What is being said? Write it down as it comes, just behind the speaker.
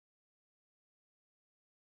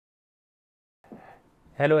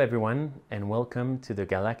Hello everyone and welcome to the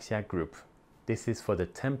Galaxia group. This is for the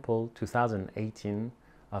Temple 2018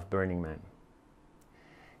 of Burning Man.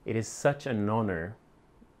 It is such an honor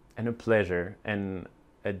and a pleasure and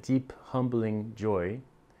a deep humbling joy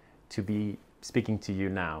to be speaking to you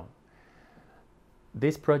now.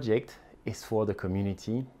 This project is for the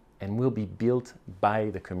community and will be built by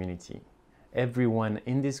the community. Everyone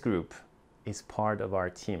in this group is part of our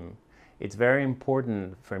team. It's very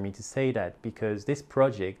important for me to say that because this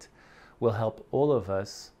project will help all of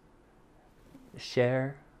us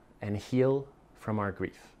share and heal from our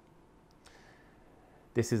grief.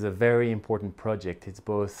 This is a very important project. It's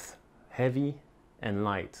both heavy and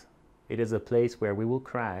light. It is a place where we will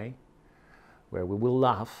cry, where we will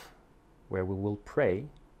laugh, where we will pray,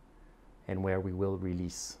 and where we will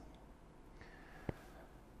release.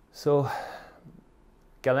 So,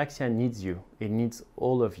 Galaxia needs you. It needs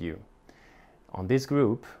all of you. On this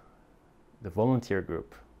group, the volunteer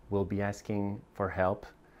group, will be asking for help.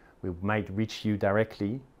 We might reach you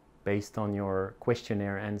directly based on your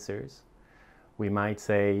questionnaire answers. We might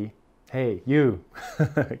say, hey, you,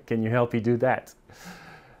 can you help me do that?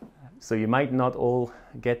 So you might not all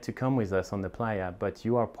get to come with us on the playa, but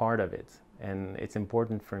you are part of it. And it's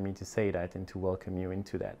important for me to say that and to welcome you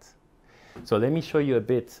into that. So let me show you a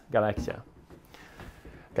bit Galaxia.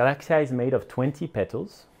 Galaxia is made of 20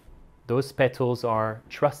 petals. Those petals are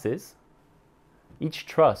trusses. Each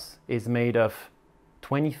truss is made of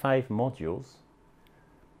 25 modules.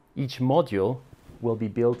 Each module will be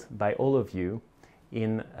built by all of you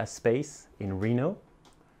in a space in Reno,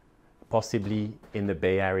 possibly in the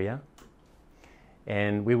Bay Area.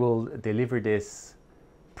 And we will deliver this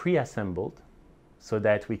pre-assembled so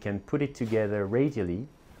that we can put it together radially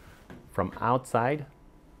from outside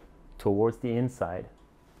towards the inside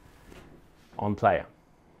on playa,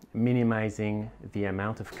 minimizing the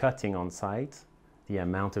amount of cutting on site, the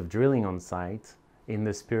amount of drilling on site, in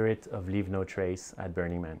the spirit of Leave No Trace at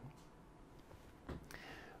Burning Man.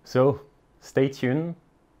 So stay tuned.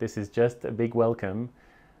 This is just a big welcome,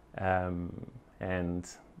 and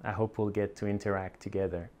I hope we'll get to interact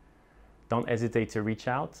together. Don't hesitate to reach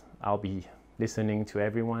out. I'll be listening to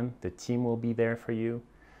everyone. The team will be there for you.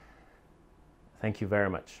 Thank you very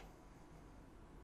much.